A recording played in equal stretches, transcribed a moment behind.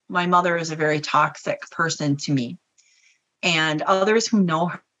my mother is a very toxic person to me. And others who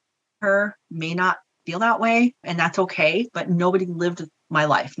know her may not feel that way, and that's okay. But nobody lived my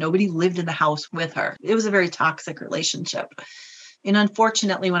life. Nobody lived in the house with her. It was a very toxic relationship. And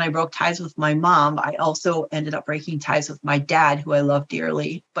unfortunately, when I broke ties with my mom, I also ended up breaking ties with my dad, who I love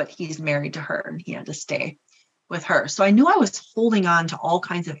dearly, but he's married to her and he had to stay with her. So I knew I was holding on to all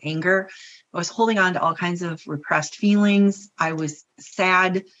kinds of anger. I was holding on to all kinds of repressed feelings. I was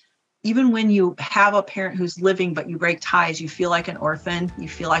sad. Even when you have a parent who's living, but you break ties, you feel like an orphan. You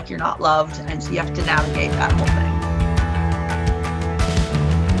feel like you're not loved. And so you have to navigate that whole thing.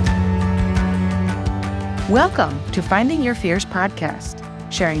 Welcome to Finding Your Fierce podcast,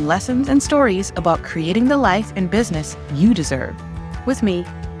 sharing lessons and stories about creating the life and business you deserve. With me,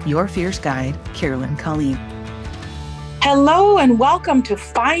 your fierce guide, Carolyn Colleen. Hello and welcome to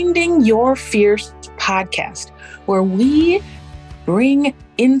Finding Your Fierce podcast, where we bring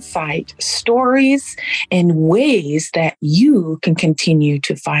insight, stories, and ways that you can continue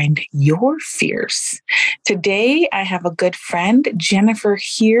to find your fierce. Today, I have a good friend, Jennifer,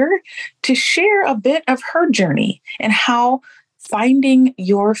 here to share a bit of her journey and how finding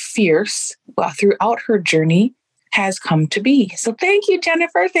your fierce throughout her journey has come to be. So thank you,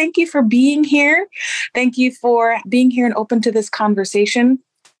 Jennifer. Thank you for being here. Thank you for being here and open to this conversation.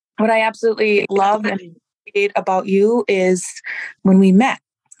 What I absolutely love and appreciate about you is when we met,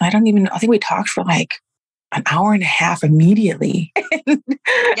 I think we talked for like an hour and a half immediately.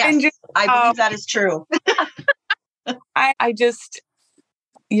 Yes, I believe that is true. I just,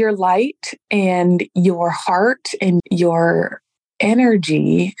 your light and your heart and your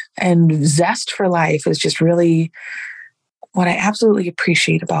energy and zest for life is just really what I absolutely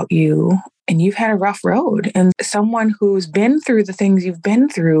appreciate about you. And you've had a rough road, and someone who's been through the things you've been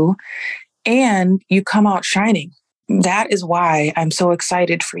through, and you come out shining. That is why I'm so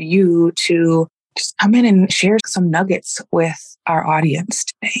excited for you to just come in and share some nuggets with our audience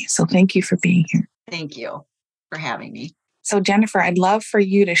today. So thank you for being here. Thank you for having me. So Jennifer, I'd love for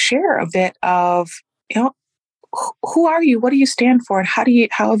you to share a bit of, who are you? What do you stand for? And how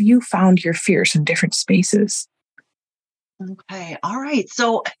have you found your fierce in different spaces? Okay. All right.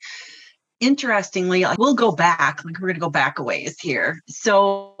 So interestingly, we'll go back. We're going to go back a ways here.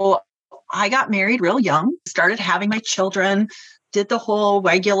 So I got married real young, started having my children, did the whole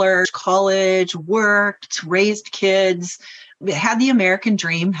regular college, worked, raised kids, had the American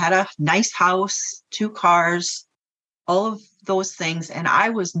dream, had a nice house, 2 cars, all of those things. And I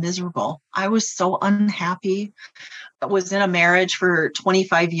was miserable. I was so unhappy. I was in a marriage for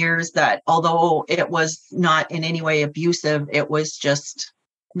 25 years that, although it was not in any way abusive, it was just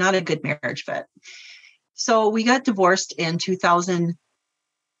not a good marriage fit. So we got divorced in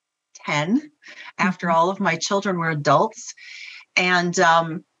 2010 after all of my children were adults, and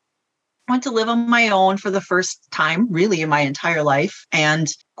went to live on my own for the first time really in my entire life, and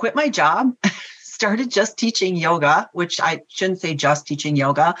quit my job. Started just teaching yoga, which I shouldn't say just teaching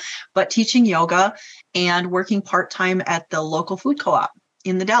yoga, but teaching yoga and working part-time at the local food co-op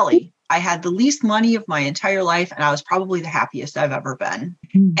in the deli. I had the least money of my entire life, and I was probably the happiest I've ever been.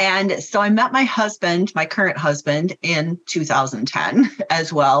 And so I met my husband, my current husband, in 2010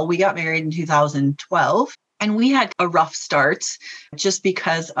 as well. We got married in 2012, and we had a rough start just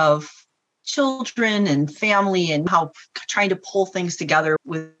because of children and family and how trying to pull things together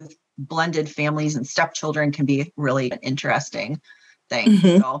with blended families and stepchildren can be really an interesting thing.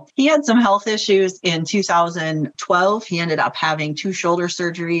 Mm-hmm. So he had some health issues in 2012. He ended up having 2 shoulder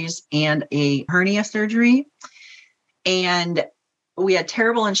surgeries and a hernia surgery. And we had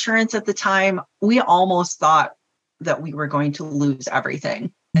terrible insurance at the time. We almost thought that we were going to lose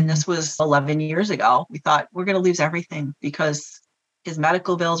everything. And this was 11 years ago. We thought we're going to lose everything because his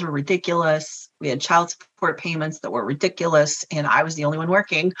medical bills were ridiculous. We had child support payments that were ridiculous, and I was the only one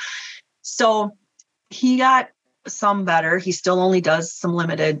working. So he got some better. He still only does some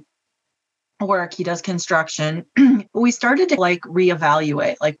limited work. He does construction. We started to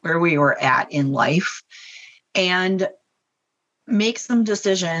reevaluate where we were at in life and make some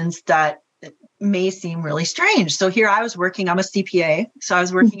decisions that may seem really strange. So here I was working, I'm a CPA. So I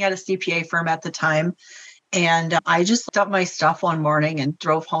was working at a CPA firm at the time. And I just picked up my stuff one morning and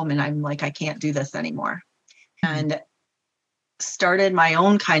drove home, and I'm like, I can't do this anymore. And started my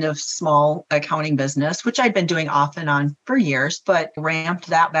own kind of small accounting business, which I'd been doing off and on for years, but ramped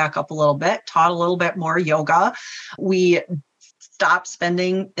that back up a little bit, taught a little bit more yoga. We stopped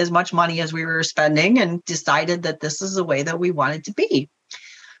spending as much money as we were spending and decided that this is the way that we wanted to be.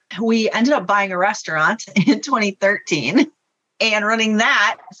 We ended up buying a restaurant in 2013 and running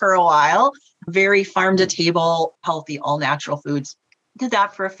that for a while. Very farm to table, healthy, all natural foods. Did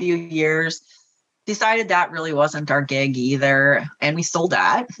that for a few years. Decided that really wasn't our gig either. And we sold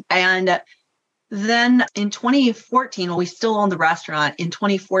that. And then in 2014, when we still owned the restaurant, in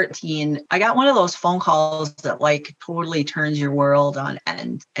 2014, I got one of those phone calls that like totally turns your world on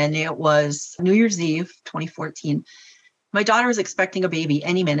end. And it was New Year's Eve, 2014. My daughter was expecting a baby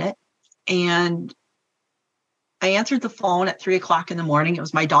any minute. And I answered the phone at 3:00 in the morning. It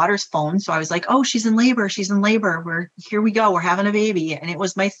was my daughter's phone. So I was like, oh, she's in labor. She's in labor. Here we go. We're having a baby. And it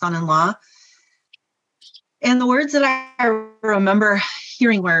was my son-in-law. And the words that I remember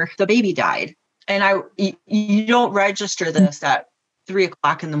hearing were, the baby died. And you don't register this at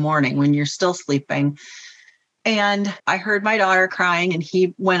 3:00 in the morning when you're still sleeping. And I heard my daughter crying, and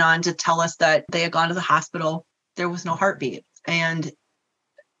he went on to tell us that they had gone to the hospital. There was no heartbeat. And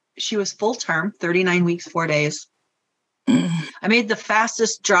she was full term, 39 weeks, 4 days. I made the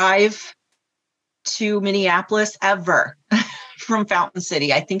fastest drive to Minneapolis ever from Fountain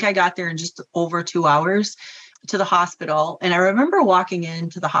City. I think I got there in just over 2 hours to the hospital. And I remember walking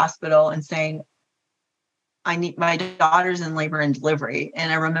into the hospital and saying, my daughter's in labor and delivery.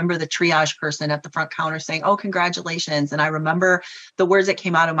 And I remember the triage person at the front counter saying, oh, congratulations. And I remember the words that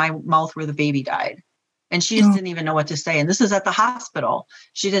came out of my mouth were, the baby died. And she just didn't even know what to say. And this is at the hospital.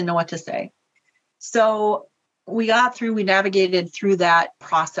 She didn't know what to say. So we navigated through that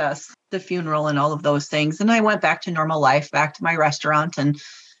process, the funeral and all of those things. And I went back to normal life, back to my restaurant and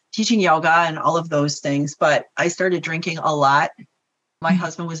teaching yoga and all of those things. But I started drinking a lot. My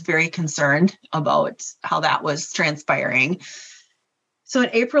husband was very concerned about how that was transpiring. So in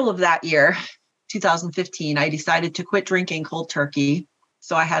April of that year, 2015, I decided to quit drinking cold turkey.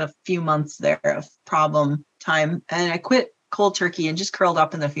 So I had a few months there of problem time, and I quit cold turkey and just curled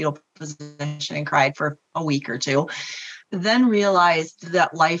up in the fetal position and cried for a week or two. Then realized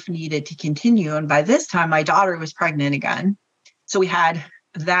that life needed to continue. And by this time, my daughter was pregnant again. So we had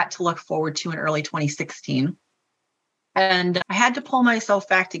that to look forward to in early 2016. And I had to pull myself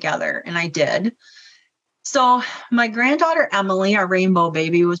back together, and I did. So my granddaughter, Emily, our rainbow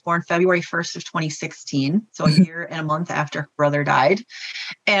baby, was born February 1st of 2016. So a year and a month after her brother died.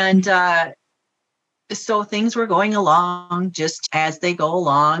 And so things were going along just as they go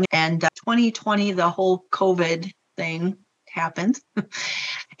along. And 2020, the whole COVID thing happened.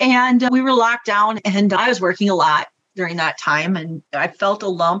 And we were locked down, and I was working a lot during that time. And I felt a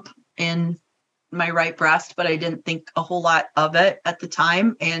lump in my right breast, but I didn't think a whole lot of it at the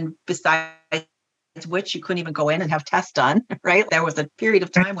time. And besides which, you couldn't even go in and have tests done, right? There was a period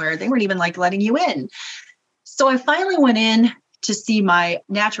of time where they weren't even like letting you in. So I finally went in to see my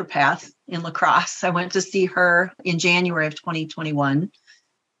naturopath in La Crosse. I went to see her in January of 2021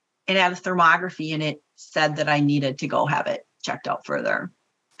 and had a thermography, and it said that I needed to go have it checked out further.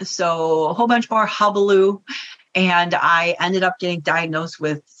 So a whole bunch more hullabaloo. And I ended up getting diagnosed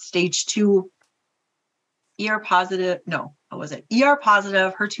with stage 2 ER positive,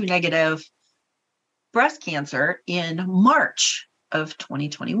 HER2 negative breast cancer in March of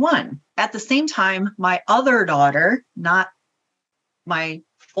 2021. At the same time, my other daughter, not my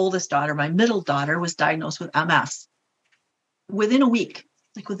oldest daughter, my middle daughter, was diagnosed with MS within a week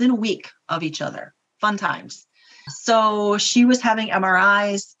of each other. Fun times. So she was having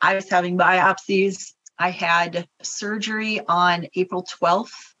MRIs. I was having biopsies. I had surgery on April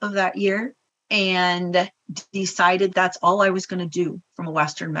 12th of that year, and decided that's all I was going to do from a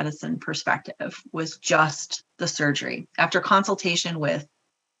Western medicine perspective, was just the surgery. After consultation with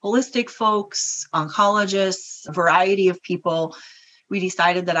holistic folks, oncologists, a variety of people, we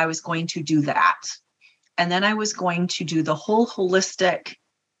decided that I was going to do that. And then I was going to do the whole holistic,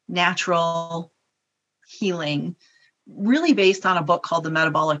 natural healing, really based on a book called The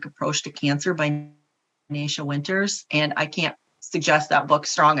Metabolic Approach to Cancer by Nasha Winters. And I can't suggest that book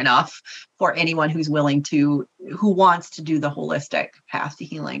strong enough for anyone who wants to do the holistic path to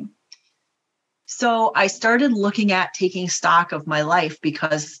healing. So I started looking at taking stock of my life,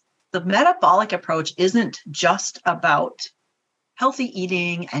 because the metabolic approach isn't just about healthy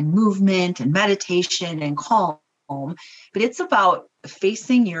eating and movement and meditation and calm, but it's about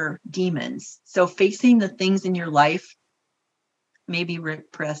facing your demons. So facing the things in your life, maybe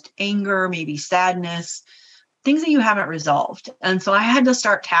repressed anger, maybe sadness, things that you haven't resolved. And so I had to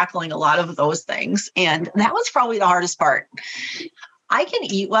start tackling a lot of those things. And that was probably the hardest part. I can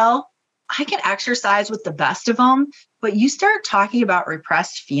eat well, I can exercise with the best of them, but you start talking about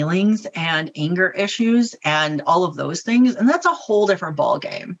repressed feelings and anger issues and all of those things, and that's a whole different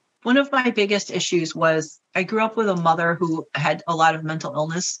ballgame. One of my biggest issues was I grew up with a mother who had a lot of mental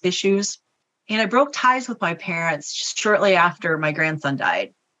illness issues, and I broke ties with my parents just shortly after my grandson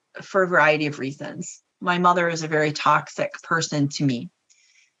died for a variety of reasons. my mother is a very toxic person to me.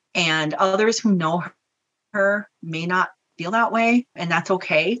 And others who know her may not feel that way, and that's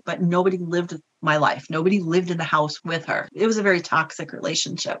okay. But nobody lived my life. Nobody lived in the house with her. It was a very toxic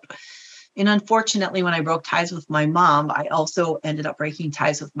relationship. And unfortunately, when I broke ties with my mom, I also ended up breaking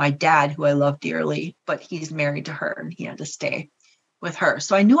ties with my dad, who I love dearly, but he's married to her and he had to stay with her.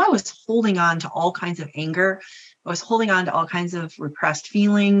 So I knew I was holding on to all kinds of anger. I was holding on to all kinds of repressed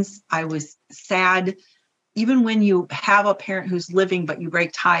feelings. I was sad. Even when you have a parent who's living, but you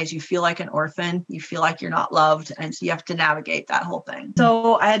break ties, you feel like an orphan. You feel like you're not loved. And so you have to navigate that whole thing.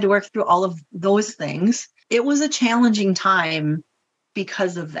 So I had to work through all of those things. It was a challenging time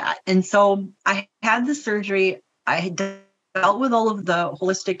because of that. And so I had the surgery. I had dealt with all of the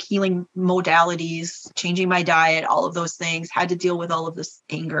holistic healing modalities, changing my diet, all of those things, had to deal with all of this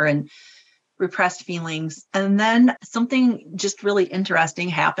anger and repressed feelings. And then something just really interesting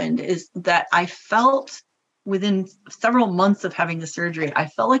happened is that I felt within several months of having the surgery, I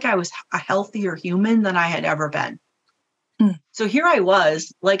felt like I was a healthier human than I had ever been. So here I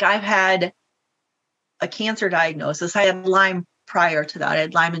was, like I've had a cancer diagnosis. I had Lyme prior to that. I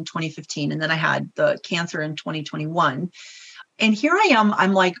had Lyme in 2015, and then I had the cancer in 2021. And here I am,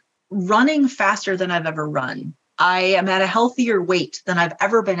 I'm like running faster than I've ever run. I am at a healthier weight than I've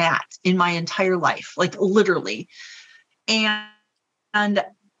ever been at in my entire life, like literally. And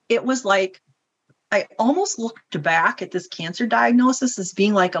it was like, I almost looked back at this cancer diagnosis as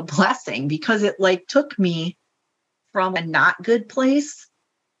being like a blessing, because it like took me from a not good place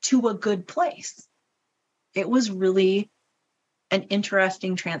to a good place. It was really an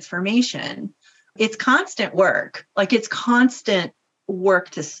interesting transformation. It's constant work. Like it's constant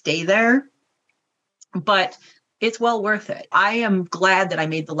work to stay there, but it's well worth it. I am glad that I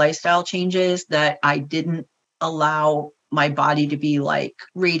made the lifestyle changes, that I didn't allow my body to be like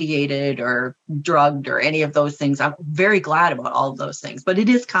radiated or drugged or any of those things. I'm very glad about all of those things, but it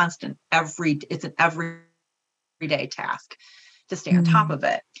is constant. It's an everyday task to stay on top of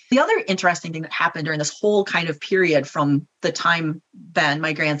it. The other interesting thing that happened during this whole kind of period from the time Ben,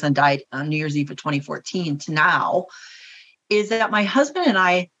 my grandson, died on New Year's Eve of 2014 to now, is that my husband and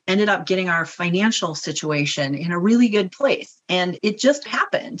I ended up getting our financial situation in a really good place. And it just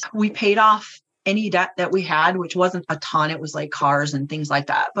happened. We paid off any debt that we had, which wasn't a ton. It was like cars and things like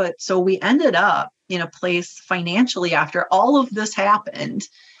that. But so we ended up in a place financially after all of this happened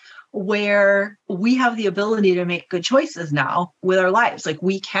where we have the ability to make good choices now with our lives. Like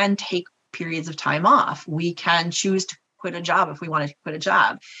we can take periods of time off. We can choose to quit a job if we want to quit a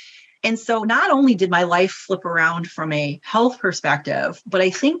job. And so not only did my life flip around from a health perspective, but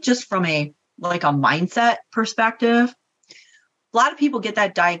I think just from a mindset perspective, a lot of people get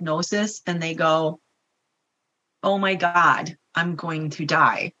that diagnosis and they go, oh my God, I'm going to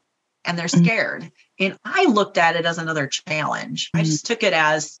die. And they're scared. And I looked at it as another challenge. I just took it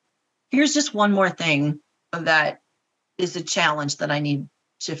as, here's just one more thing that is a challenge that I need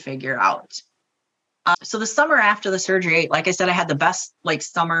to figure out. So the summer after the surgery, like I said, I had the best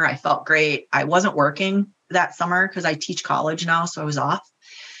summer. I felt great. I wasn't working that summer because I teach college now. So I was off.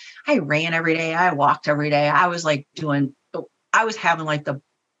 I ran every day. I walked every day. I was having the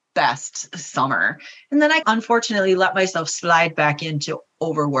best summer. And then I unfortunately let myself slide back into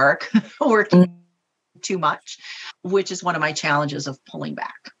overwork, working too much, which is one of my challenges of pulling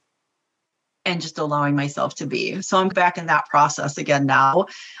back and just allowing myself to be. So I'm back in that process again now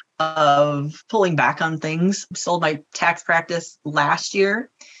of pulling back on things. Sold my tax practice last year.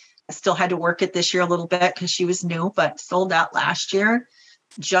 I still had to work it this year a little bit because she was new, but sold that last year.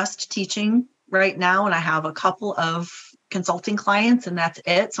 Just teaching right now. And I have a couple of consulting clients and that's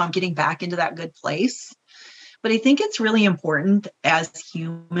it. So I'm getting back into that good place. But I think it's really important as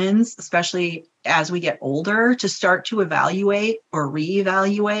humans, especially as we get older, to start to evaluate or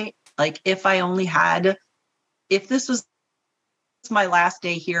reevaluate. Like if this was my last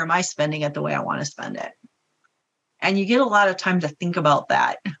day here, am I spending it the way I want to spend it? And you get a lot of time to think about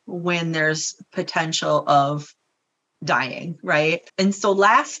that when there's potential of dying, right? And so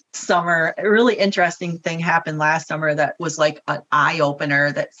last summer, a really interesting thing happened last summer that was like an eye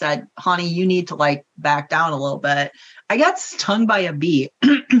opener that said, honey, you need to back down a little bit. I got stung by a bee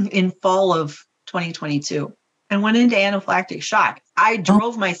in fall of 2022 and went into anaphylactic shock. I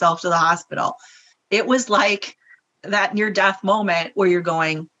drove myself to the hospital. It was like that near-death moment where you're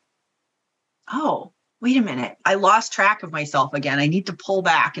going, oh, wait a minute. I lost track of myself again. I need to pull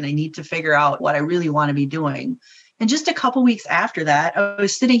back and I need to figure out what I really want to be doing. And just a couple weeks after that, I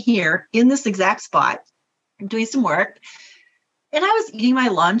was sitting here in this exact spot doing some work. And I was eating my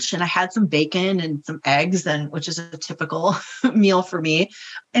lunch and I had some bacon and some eggs, and which is a typical meal for me.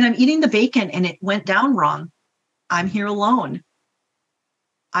 And I'm eating the bacon and it went down wrong. I'm here alone.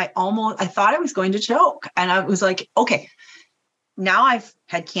 I thought I was going to choke. And I was like, okay, now I've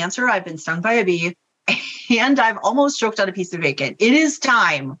had cancer. I've been stung by a bee and I've almost choked on a piece of bacon. It is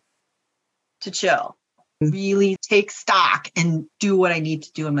time to chill, really take stock and do what I need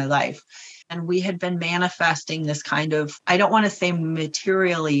to do in my life. And we had been manifesting this kind of, I don't want to say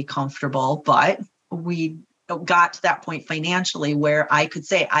materially comfortable, but we got to that point financially where I could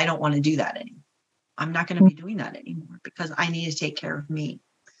say, I don't want to do that anymore. I'm not going to be doing that anymore because I need to take care of me.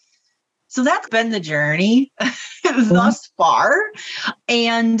 So that's been the journey thus far.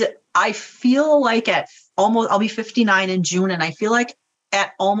 And I feel like I'll be 59 in June. And I feel like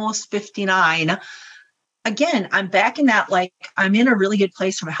at almost 59, again, I'm back in that, like, I'm in a really good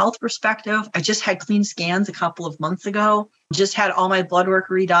place from a health perspective. I just had clean scans a couple of months ago, just had all my blood work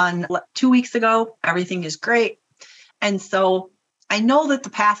redone 2 weeks ago. Everything is great. And so I know that the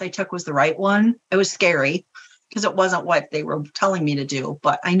path I took was the right one. It was scary because it wasn't what they were telling me to do,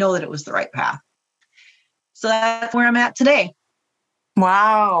 but I know that it was the right path. So that's where I'm at today.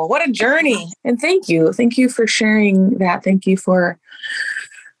 Wow, what a journey. And thank you. Thank you for sharing that. Thank you for,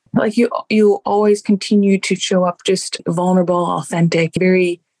 like, you always continue to show up just vulnerable, authentic,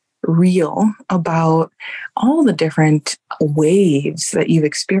 very real about all the different waves that you've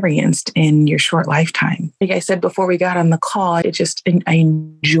experienced in your short lifetime. Like I said before we got on the call, I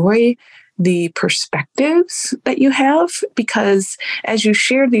enjoy the perspectives that you have, because as you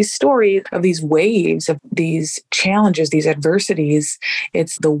share these stories of these waves, of these challenges, these adversities,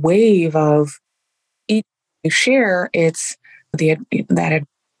 it's the wave of each you share, it's that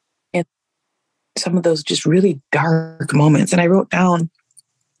and some of those just really dark moments. And I wrote down,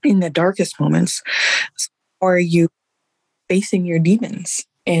 in the darkest moments, are you facing your demons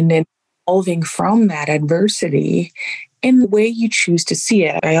and then evolving from that adversity in the way you choose to see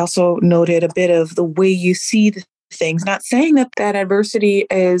it. I also noted a bit of the way you see the things, not saying that adversity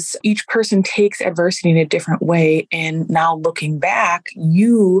is, each person takes adversity in a different way. And now looking back,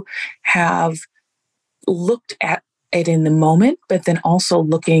 you have looked at it in the moment, but then also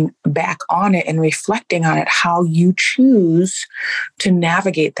looking back on it and reflecting on it, how you choose to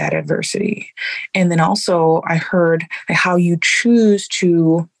navigate that adversity. And then also I heard how you choose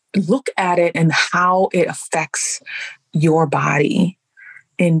to look at it and how it affects your body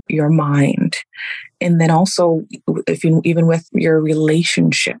and your mind. And then also, even with your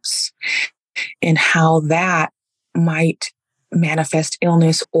relationships and how that might manifest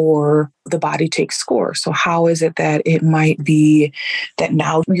illness or the body takes score. So how is it that it might be that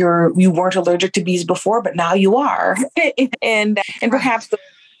now you weren't allergic to bees before, but now you are? and perhaps the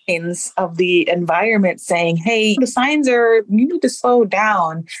signs of the environment saying, hey, the signs are, you need to slow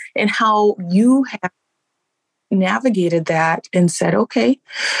down, and how you have navigated that and said, okay,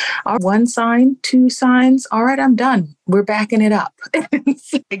 one sign, two signs, all right, I'm done. We're backing it up.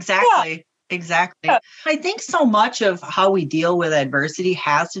 Exactly. Yeah. Exactly. I think so much of how we deal with adversity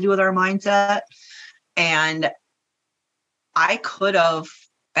has to do with our mindset. And I could have,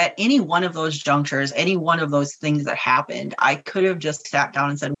 at any one of those junctures, any one of those things that happened, I could have just sat down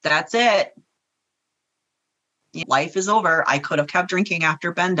and said, that's it. Life is over. I could have kept drinking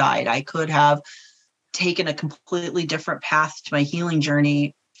after Ben died. I could have taken a completely different path to my healing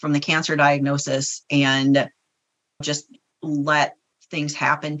journey from the cancer diagnosis and just let things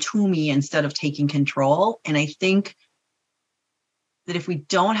happen to me instead of taking control. And I think that if we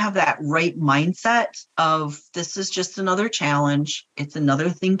don't have that right mindset of, this is just another challenge, it's another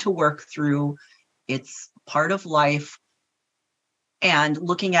thing to work through, it's part of life, and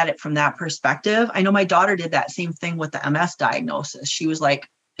looking at it from that perspective. I know my daughter did that same thing with the MS diagnosis. She was like,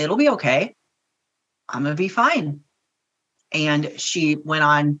 it'll be okay. I'm going to be fine. And she went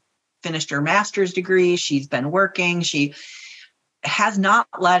on, finished her master's degree. She's been working. She has not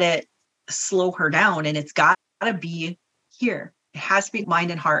let it slow her down. And it's got to be here. It has to be mind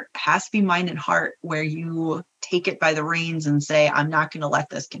and heart. It has to be mind and heart where you take it by the reins and say, I'm not going to let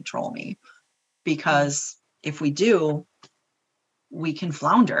this control me. Because if we do, we can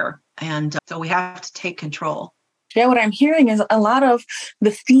flounder. And so we have to take control. Yeah, what I'm hearing is a lot of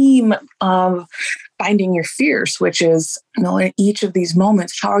the theme of finding your fierce, which is, in each of these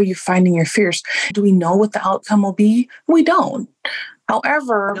moments, how are you finding your fierce? Do we know what the outcome will be? We don't.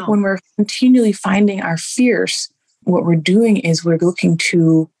 However, when we're continually finding our fierce, what we're doing is we're looking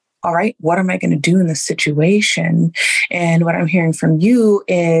to, all right, what am I going to do in this situation? And what I'm hearing from you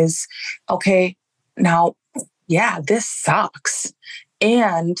is, okay, now, yeah, this sucks.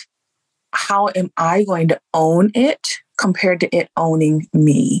 And how am I going to own it, compared to it owning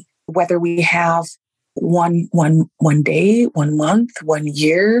me. Whether we have one day, 1 month, 1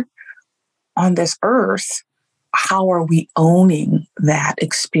 year on this earth, how are we owning that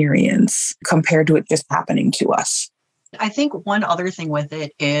experience compared to it just happening to us? I think one other thing with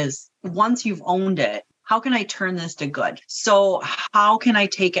it is once you've owned it, how can I turn this to good? So how can I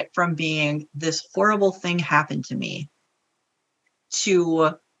take it from being this horrible thing happened to me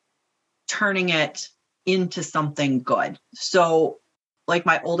to turning it into something good? So like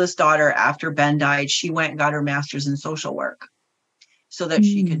my oldest daughter, after Ben died, she went and got her master's in social work so that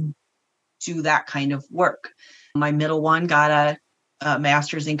she could do that kind of work. My middle one got a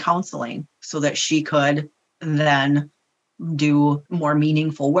master's in counseling so that she could then do more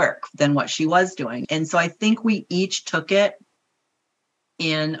meaningful work than what she was doing. And so I think we each took it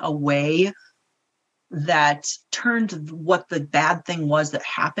in a way that turned what the bad thing was that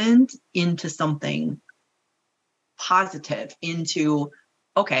happened into something positive, into,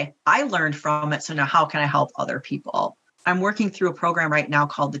 okay, I learned from it. So now how can I help other people? I'm working through a program right now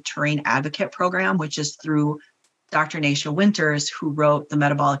called the Terrain Advocate Program, which is through Dr. Nasha Winters, who wrote The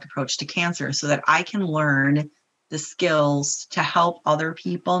Metabolic Approach to Cancer, so that I can learn the skills to help other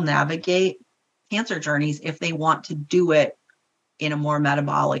people navigate cancer journeys if they want to do it in a more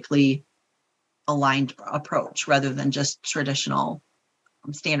metabolically aligned approach rather than just traditional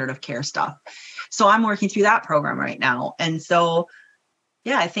standard of care stuff. So I'm working through that program right now. And so,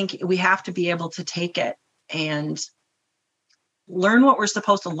 yeah, I think we have to be able to take it and learn what we're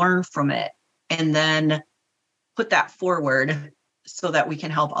supposed to learn from it and then put that forward so that we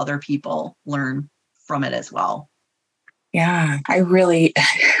can help other people learn from it as well. Yeah, I really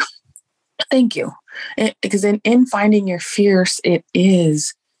thank you. Because in finding your fierce, it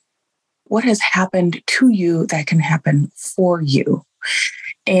is what has happened to you that can happen for you.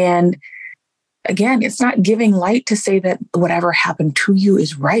 And again, it's not giving light to say that whatever happened to you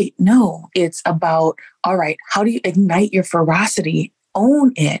is right. No, it's about, all right, how do you ignite your ferocity,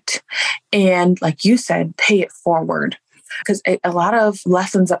 own it, and like you said, pay it forward? Because a lot of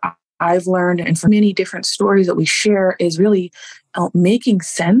lessons that I've learned and from many different stories that we share is really making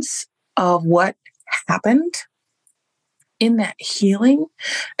sense of what happened. In that healing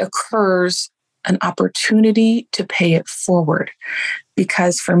occurs an opportunity to pay it forward.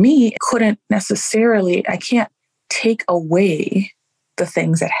 Because for me, I can't take away the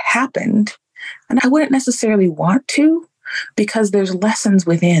things that happened. And I wouldn't necessarily want to, because there's lessons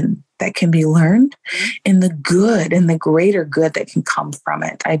within that can be learned in the good and the greater good that can come from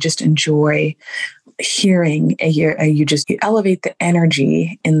it. I just enjoy hearing you elevate the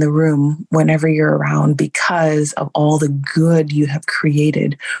energy in the room whenever you're around because of all the good you have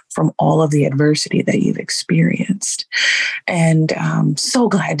created from all of the adversity that you've experienced. And I'm so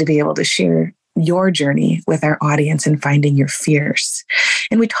glad to be able to share your journey with our audience in finding your fierce.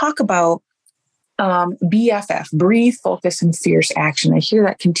 And we talk about BFF, breathe, focus, and fierce action. I hear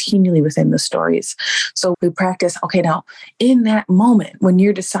that continually within the stories. So we practice, okay, now in that moment when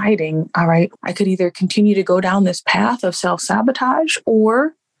you're deciding, all right, I could either continue to go down this path of self-sabotage,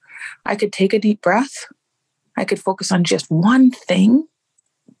 or I could take a deep breath. I could focus on just one thing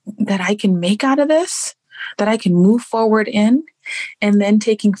that I can make out of this, that I can move forward in, and then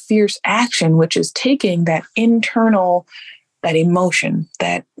taking fierce action, which is taking that internal, that emotion,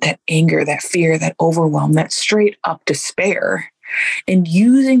 that anger, that fear, that overwhelm, that straight up despair, and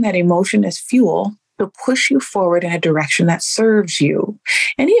using that emotion as fuel to push you forward in a direction that serves you.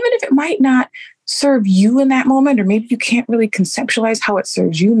 And even if it might not serve you in that moment, or maybe you can't really conceptualize how it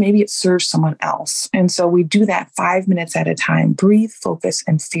serves you, maybe it serves someone else. And so we do that 5 minutes at a time, breathe, focus,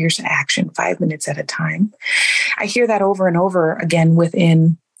 and fierce action, 5 minutes at a time. I hear that over and over again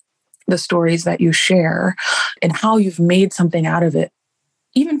within the stories that you share and how you've made something out of it,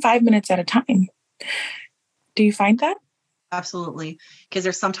 even 5 minutes at a time. Do you find that? Absolutely. Because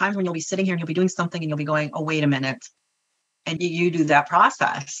there's some times when you'll be sitting here and you'll be doing something and you'll be going, oh, wait a minute. And you do that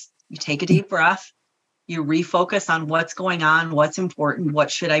process. You take a deep breath, you refocus on what's going on, what's important,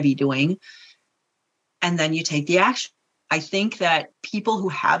 what should I be doing? And then you take the action. I think that people who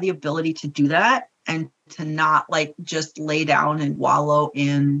have the ability to do that and to not like just lay down and wallow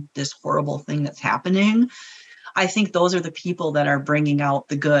in this horrible thing that's happening, I think those are the people that are bringing out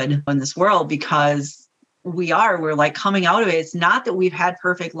the good in this world, because we're like coming out of it. It's not that we've had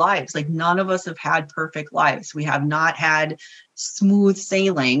perfect lives. Like none of us have had perfect lives. We have not had smooth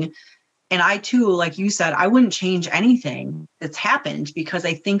sailing. And I too, like you said, I wouldn't change anything that's happened, because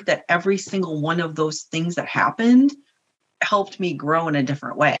I think that every single one of those things that happened helped me grow in a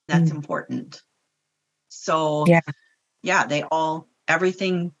different way. That's important. So yeah,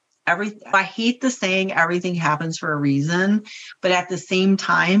 everything I hate the saying everything happens for a reason, but at the same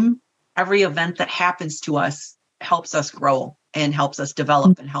time, every event that happens to us helps us grow and helps us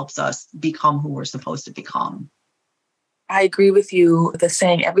develop and helps us become who we're supposed to become. I agree with you. The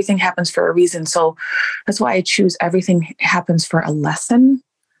saying everything happens for a reason. So that's why I choose everything happens for a lesson,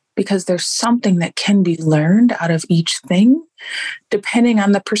 because there's something that can be learned out of each thing, depending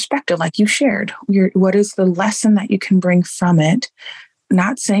on the perspective, like you shared. What is the lesson that you can bring from it?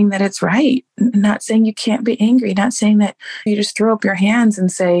 Not saying that it's right, not saying you can't be angry, not saying that you just throw up your hands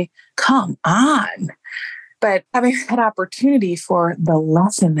and say, come on. But having that opportunity for the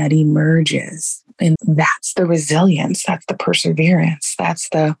lesson that emerges. And that's the resilience, that's the perseverance, that's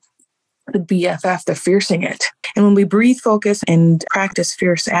the BFF, the fiercing it. And when we breathe, focus, and practice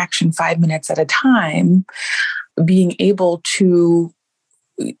fierce action 5 minutes at a time, being able to,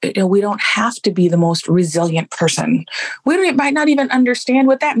 we don't have to be the most resilient person. Might not even understand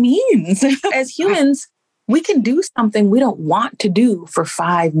what that means. As humans, we can do something we don't want to do for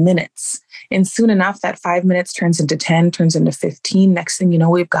 5 minutes. And soon enough, that 5 minutes turns into 10, turns into 15. Next thing you know,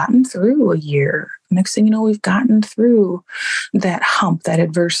 we've gotten through a year. Next thing you know, we've gotten through that hump, that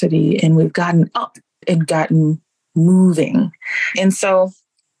adversity, and we've gotten up and gotten moving. And so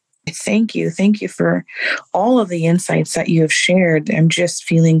thank you. Thank you for all of the insights that you have shared. I'm just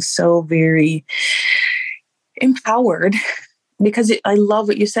feeling so very empowered, because I love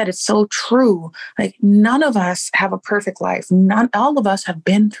what you said. It's so true. Like, none of us have a perfect life. All of us have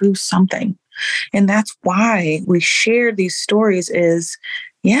been through something. And that's why we share these stories is,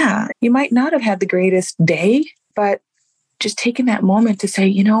 yeah, you might not have had the greatest day, but just taking that moment to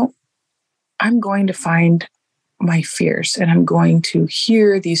say, I'm going to find my fears and I'm going to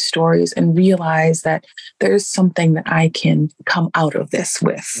hear these stories and realize that there's something that I can come out of this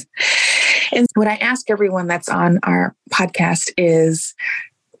with. And what I ask everyone that's on our podcast is,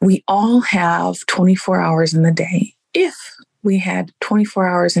 we all have 24 hours in the day. If we had 24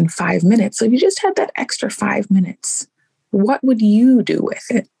 hours and 5 minutes, so if you just had that extra 5 minutes, what would you do with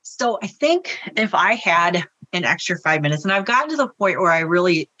it? So I think if I had an extra 5 minutes, and I've gotten to the point where I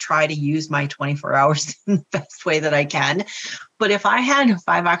really try to use my 24 hours in the best way that I can. But if I had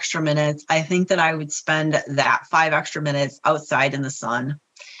 5 extra minutes, I think that I would spend that 5 extra minutes outside in the sun.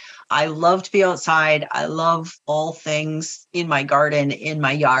 I love to be outside. I love all things in my garden, in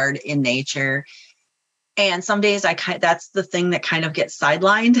my yard, in nature. And some days that's the thing that kind of gets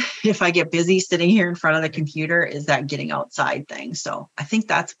sidelined if I get busy sitting here in front of the computer, is that getting outside thing. So I think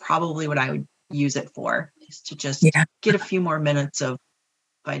that's probably what I would use it for, is to just get a few more minutes of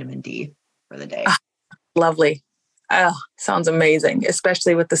vitamin D for the day. Lovely. Oh, sounds amazing,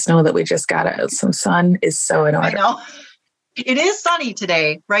 especially with the snow that we just got. Some sun is so in order. I know. It is sunny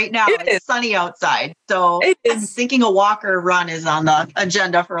today. Right now, it's sunny outside. So I'm thinking a walk or a run is on the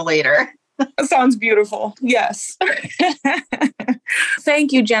agenda for later. That sounds beautiful. Yes.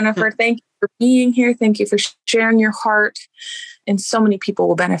 Thank you, Jennifer. Thank you for being here. Thank you for sharing your heart. And so many people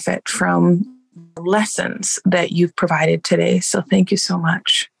will benefit from the lessons that you've provided today. So thank you so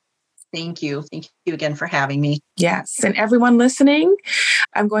much. Thank you. Thank you again for having me. Yes. And everyone listening,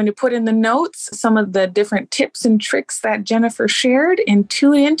 I'm going to put in the notes some of the different tips and tricks that Jennifer shared, and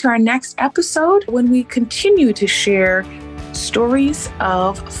tune in to our next episode when we continue to share stories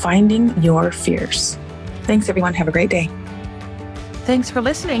of finding your fierce. Thanks, everyone. Have a great day. Thanks for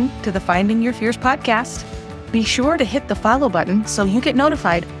listening to the Finding Your Fierce podcast. Be sure to hit the follow button so you get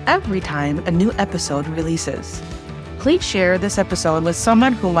notified every time a new episode releases. Please share this episode with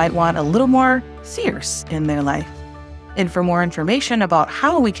someone who might want a little more fierce in their life. And for more information about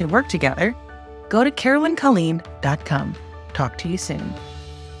how we can work together, go to carolyncolleen.com. Talk to you soon.